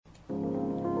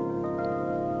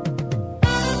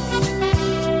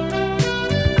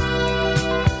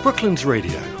Brooklands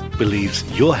Radio believes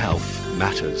your health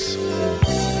matters.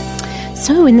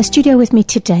 So in the studio with me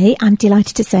today, I'm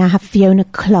delighted to say I have Fiona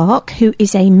Clark, who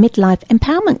is a midlife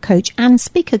empowerment coach and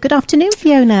speaker. Good afternoon,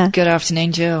 Fiona. Good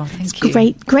afternoon, Jill. Thank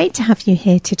you. Great to have you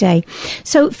here today.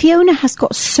 So Fiona has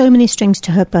got so many strings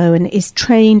to her bow and is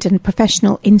trained and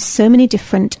professional in so many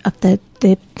different of the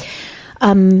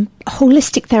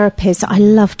holistic therapies that I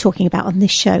love talking about on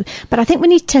this show. But I think we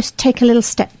need to take a little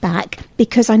step back,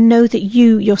 because I know that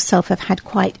you yourself have had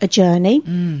quite a journey.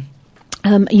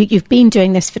 You've been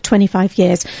doing this for 25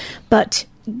 years, but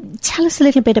tell us a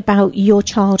little bit about your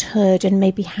childhood and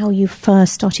maybe how you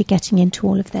first started getting into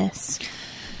all of this.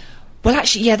 Well,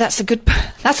 actually, yeah, that's a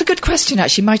good question.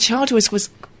 Actually, my childhood was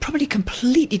probably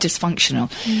completely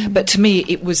dysfunctional, but to me,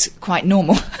 it was quite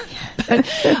normal.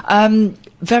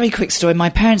 Very quick story. My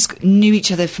parents knew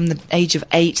each other from the age of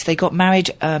 8. They got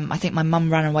married. I think my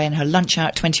mum ran away on her lunch hour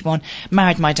at 21,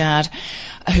 married my dad,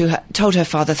 who told her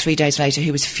father 3 days later,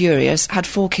 who was furious, had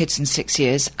 4 kids in 6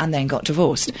 years, and then got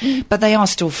divorced. But they are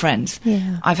still friends.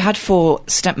 Yeah. I've had 4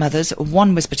 stepmothers.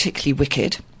 One was particularly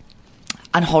wicked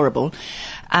and horrible.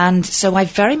 And so I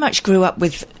very much grew up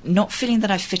with not feeling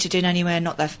that I fitted in anywhere,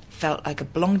 not that I felt like I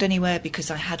belonged anywhere, because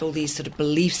I had all these sort of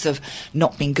beliefs of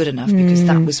not being good enough, because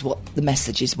that was what the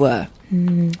messages were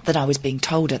that I was being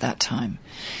told at that time.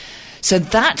 So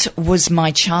that was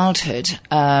my childhood,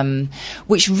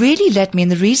 which really led me,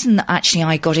 and the reason that actually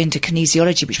I got into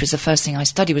kinesiology, which was the first thing I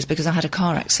studied, was because I had a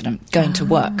car accident going to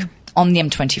work on the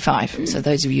M25, so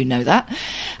those of you know that.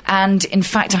 And in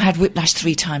fact, I had whiplash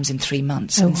 3 times in 3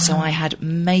 months, so I had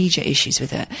major issues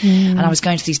with it. And I was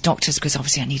going to these doctors because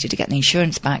obviously I needed to get the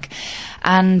insurance back.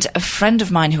 And a friend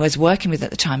of mine who I was working with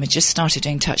at the time had just started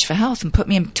doing Touch for Health and put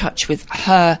me in touch with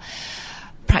her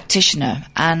practitioner,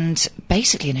 and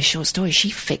basically, in a short story, she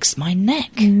fixed my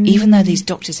neck, even though these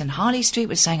doctors in Harley Street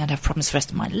were saying I'd have problems the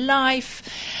rest of my life.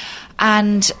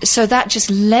 And so that just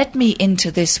led me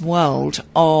into this world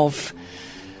of,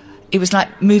 it was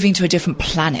like moving to a different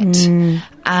planet.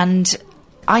 And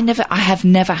I have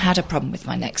never had a problem with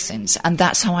my neck since. And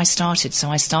that's how I started. So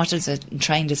I started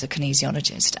trained as a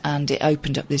kinesiologist, and it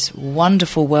opened up this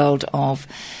wonderful world of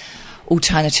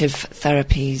alternative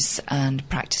therapies and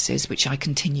practices, which I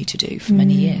continue to do for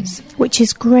many years. Which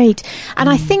is great. And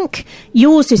I think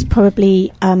yours is probably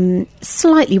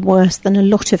slightly worse than a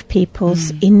lot of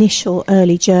people's initial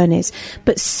early journeys.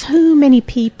 But so many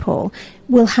people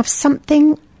will have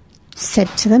something said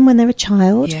to them when they're a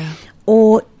child,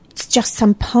 or it's just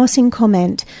some passing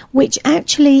comment, which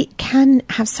actually can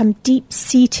have some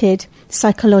deep-seated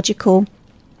psychological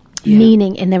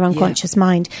meaning in their unconscious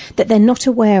mind that they're not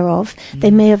aware of.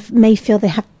 They may feel they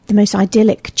have the most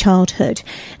idyllic childhood,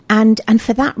 and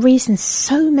for that reason,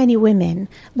 so many women,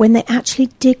 when they actually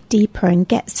dig deeper and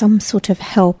get some sort of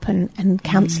help and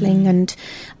counselling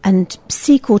and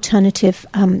seek alternative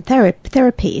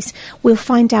therapies, will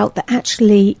find out that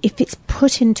actually, if it's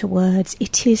put into words,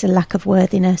 it is a lack of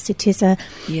worthiness. It is a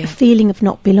feeling of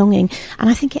not belonging, and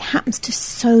I think it happens to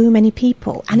so many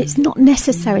people. And it's not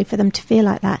necessary for them to feel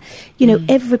like that. You know,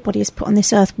 everybody is put on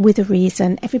this earth with a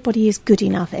reason. Everybody is good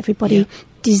enough. Everybody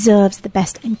deserves the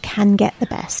best and can get the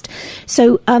best.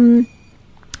 So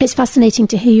it's fascinating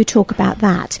to hear you talk about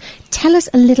that. Tell us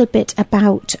a little bit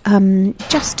about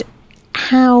just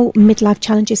how midlife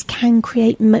challenges can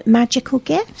create magical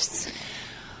gifts.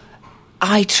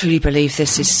 I truly believe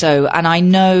this is so. And I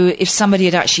know if somebody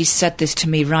had actually said this to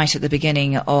me right at the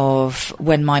beginning of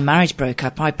when my marriage broke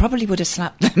up, I probably would have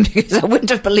slapped them because I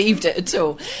wouldn't have believed it at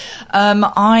all.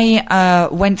 I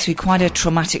went through quite a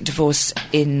traumatic divorce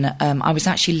I was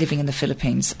actually living in the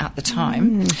Philippines at the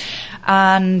time.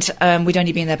 And we'd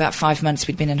only been there about 5 months.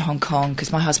 We'd been in Hong Kong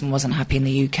because my husband wasn't happy in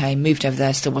the UK, moved over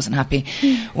there, still wasn't happy,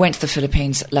 went to the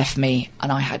Philippines, left me,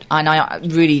 and I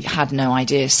really had no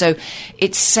idea. So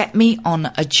it set me on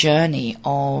a journey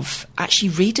of actually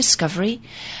rediscovery.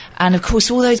 And of course,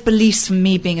 all those beliefs from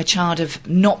me being a child of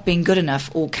not being good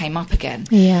enough all came up again.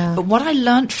 Yeah. But what I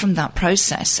learned from that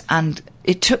process, and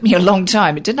it took me a long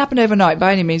time, it didn't happen overnight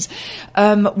by any means,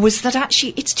 was that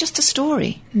actually it's just a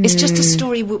story. It's just a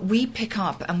story we pick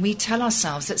up and we tell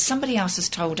ourselves that somebody else has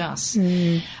told us,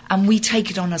 and we take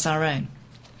it on as our own.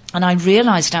 And I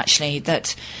realised actually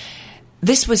that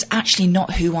this was actually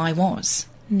not who I was.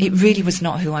 It really was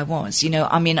not who I was, you know.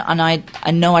 I mean, and I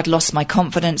know I'd lost my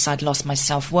confidence, I'd lost my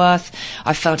self-worth,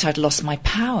 I felt I'd lost my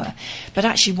power. But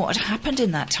actually what had happened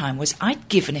in that time was I'd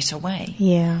given it away.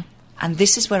 Yeah. And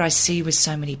this is where I see with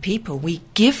so many people, we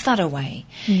give that away.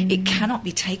 It cannot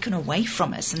be taken away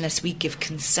from us unless we give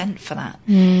consent for that.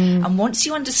 And once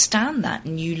you understand that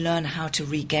and you learn how to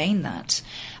regain that,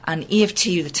 and EFT,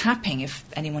 the tapping, if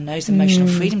anyone knows the emotional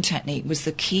freedom technique, was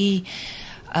the key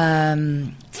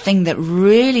thing that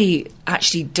really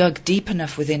actually dug deep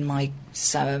enough within my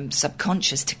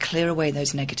subconscious to clear away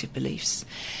those negative beliefs,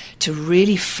 to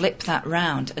really flip that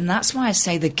round. And that's why I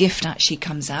say the gift actually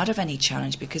comes out of any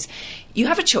challenge, because you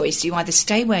have a choice. You either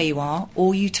stay where you are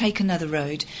or you take another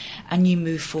road and you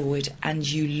move forward and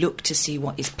you look to see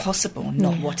what is possible,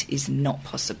 not what is not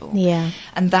possible. Yeah.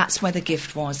 And that's where the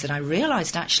gift was, that I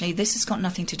realised actually this has got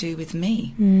nothing to do with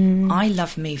me. I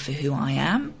love me for who I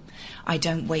am. I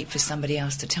don't wait for somebody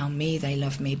else to tell me they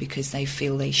love me because they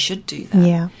feel they should do that.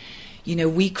 Yeah. You know,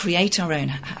 we create our own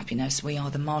happiness. We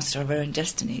are the master of our own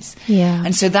destinies. Yeah.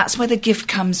 And so that's where the gift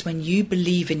comes, when you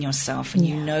believe in yourself and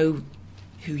you know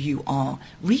who you are.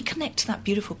 Reconnect to that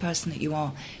beautiful person that you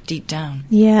are deep down.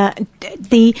 Yeah,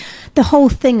 the whole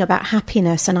thing about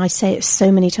happiness, and I say it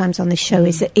so many times on this show,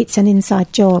 is that it's an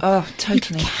inside job. Oh,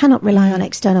 totally. You cannot rely on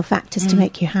external factors to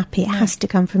make you happy. It has to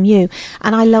come from you.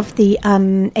 And I love the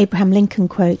Abraham Lincoln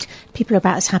quote, people are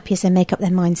about as happy as they make up their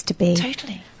minds to be.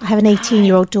 Totally. I have an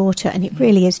 18-year-old daughter, and it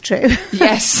really is true.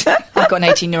 Yes, I've got an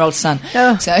 18-year-old son.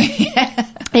 Oh. So, yeah.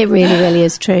 It really, really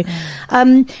is true.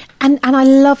 And I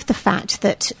love the fact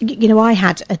that, you know, I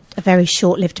had a very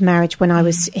short-lived marriage when I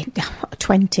was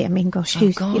 20. I mean, gosh,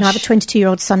 you know, I have a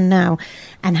 22-year-old son now,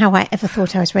 and how I ever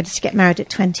thought I was ready to get married at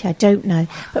 20, I don't know.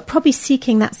 But probably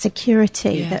seeking that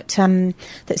security that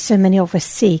so many of us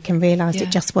seek, and realised it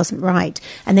just wasn't right,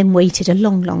 and then waited a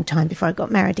long, long time before I got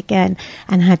married again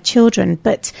and had children.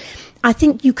 But I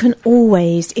think you can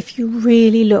always, if you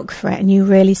really look for it and you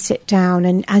really sit down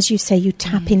and, as you say, you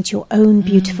tap into your own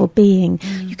beautiful being,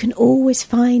 you can always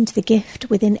find the gift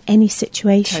within any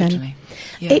situation. Totally.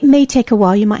 Yeah. It may take a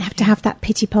while. You might have to have that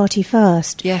pity party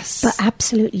first. Yes. But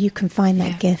absolutely you can find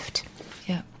that gift.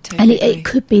 Yeah, totally. And it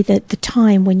could be the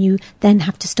time when you then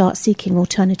have to start seeking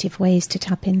alternative ways to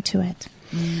tap into it.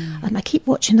 I keep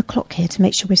watching the clock here to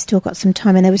make sure we've still got some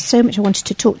time, and there was so much I wanted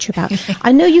to talk to you about.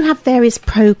 I know you have various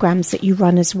programmes that you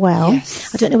run as well.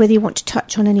 Yes. I don't know whether you want to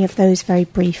touch on any of those very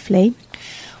briefly.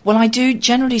 Well, I do,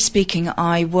 generally speaking,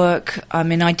 I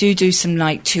do some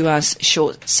like 2-hour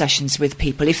short sessions with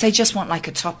people. If they just want like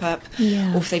a top-up,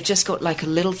 or if they've just got like a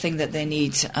little thing that they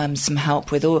need some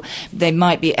help with, or they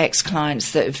might be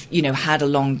ex-clients that have, you know, had a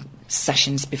long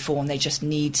sessions before and they just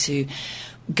need to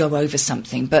go over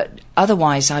something. But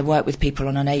otherwise, I work with people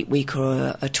on an 8-week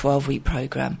or a 12-week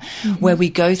program where we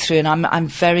go through, and I'm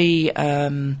very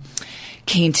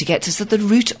keen to get to the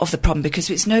root of the problem, because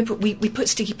we put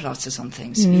sticky plasters on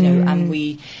things, you know,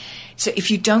 and so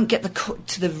if you don't get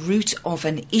to the root of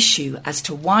an issue as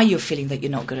to why you're feeling that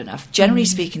you're not good enough, generally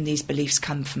speaking, these beliefs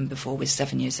come from before we're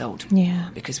 7 years old. Yeah.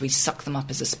 Because we suck them up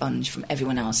as a sponge from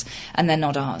everyone else, and they're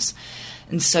not ours.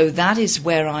 And so that is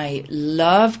where I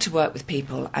love to work with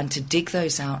people and to dig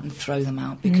those out and throw them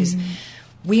out, because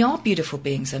we are beautiful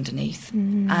beings underneath,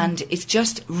 and it's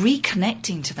just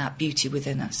reconnecting to that beauty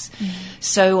within us.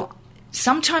 So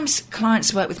sometimes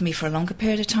clients work with me for a longer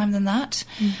period of time than that.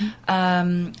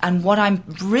 And what I'm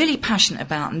really passionate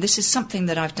about, and this is something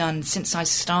that I've done since I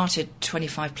started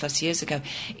 25 plus years ago,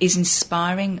 is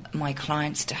inspiring my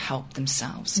clients to help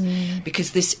themselves.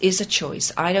 Because this is a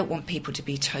choice. I don't want people to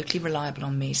be totally reliable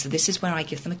on me. So this is where I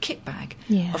give them a kit bag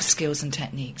of skills and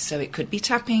techniques. So it could be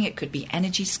tapping, it could be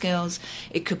energy skills,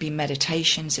 it could be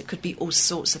meditations, it could be all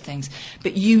sorts of things.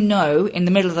 But you know, in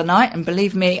the middle of the night, and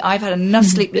believe me, I've had enough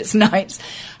sleepless nights,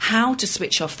 how to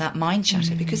switch off that mind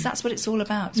chatter, because that's what it's all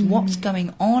about. It's what's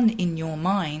going on in your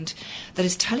mind that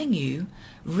is telling you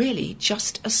really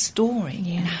just a story,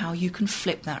 and how you can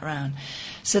flip that around.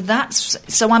 So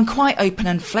I'm quite open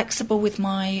and flexible with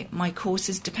my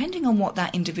courses, depending on what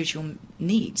that individual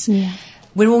needs.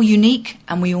 We're all unique,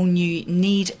 and we all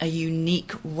need a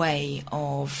unique way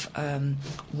of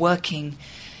working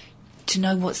to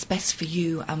know what's best for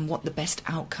you and what the best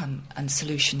outcome and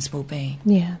solutions will be.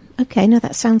 Yeah. Okay, no,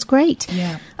 that sounds great.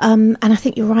 Yeah. And I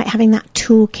think you're right, having that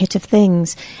toolkit of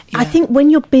things. Yeah. I think when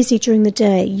you're busy during the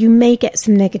day, you may get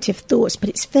some negative thoughts, but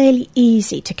it's fairly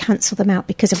easy to cancel them out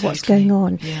because of what's going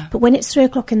on. Yeah. But when it's 3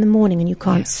 o'clock in the morning and you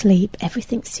can't sleep,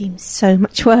 everything seems so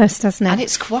much worse, doesn't it? And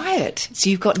it's quiet, so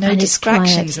you've got no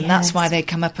distractions, and that's why they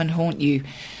come up and haunt you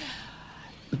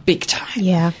big time.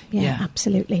 Yeah,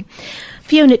 absolutely.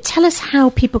 Fiona, tell us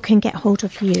how people can get hold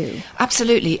of you.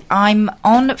 Absolutely. I'm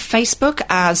on Facebook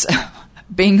as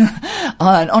being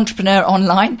an entrepreneur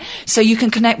online. So you can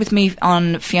connect with me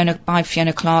on by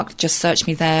Fiona Clark. Just search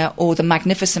me there. Or the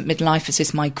Magnificent Midlifers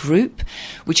is my group,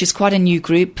 which is quite a new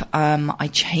group. I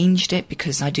changed it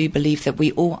because I do believe that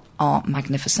we all are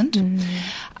magnificent.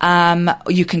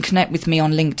 You can connect with me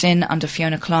on LinkedIn under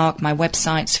Fiona Clark. My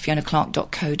website's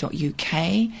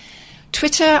fionaclark.co.uk.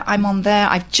 Twitter, I'm on there.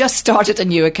 I've just started a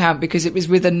new account because it was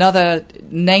with another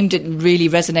name, didn't really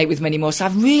resonate with me anymore. So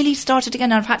I've really started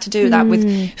again. I've had to do that with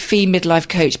Fee Midlife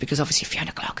Coach because obviously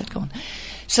Fiona Clark had gone.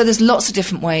 So there's lots of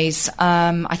different ways.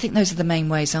 I think those are the main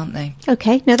ways, aren't they?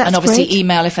 Okay, no, that's great. And obviously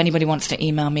email, if anybody wants to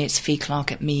email me, it's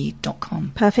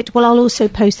feeclark@me.com. Perfect. Well, I'll also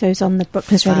post those on the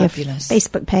Brooklands Radio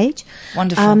Facebook page.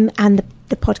 Wonderful. And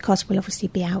the podcast will obviously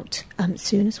be out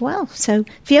soon as well. So,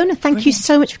 Fiona, thank you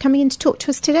so much for coming in to talk to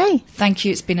us today. Thank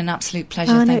you. It's been an absolute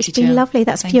pleasure. Thank you, it's been Jill. lovely.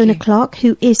 That's Fiona Clark,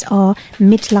 who is our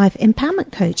midlife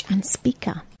empowerment coach and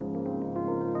speaker.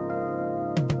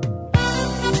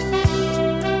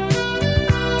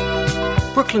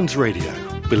 Brooklands Radio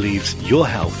believes your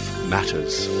health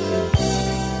matters.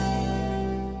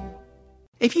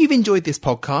 If you've enjoyed this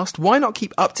podcast, why not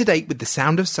keep up to date with the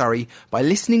sound of Surrey by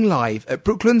listening live at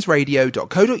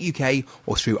brooklandsradio.co.uk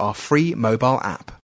or through our free mobile app.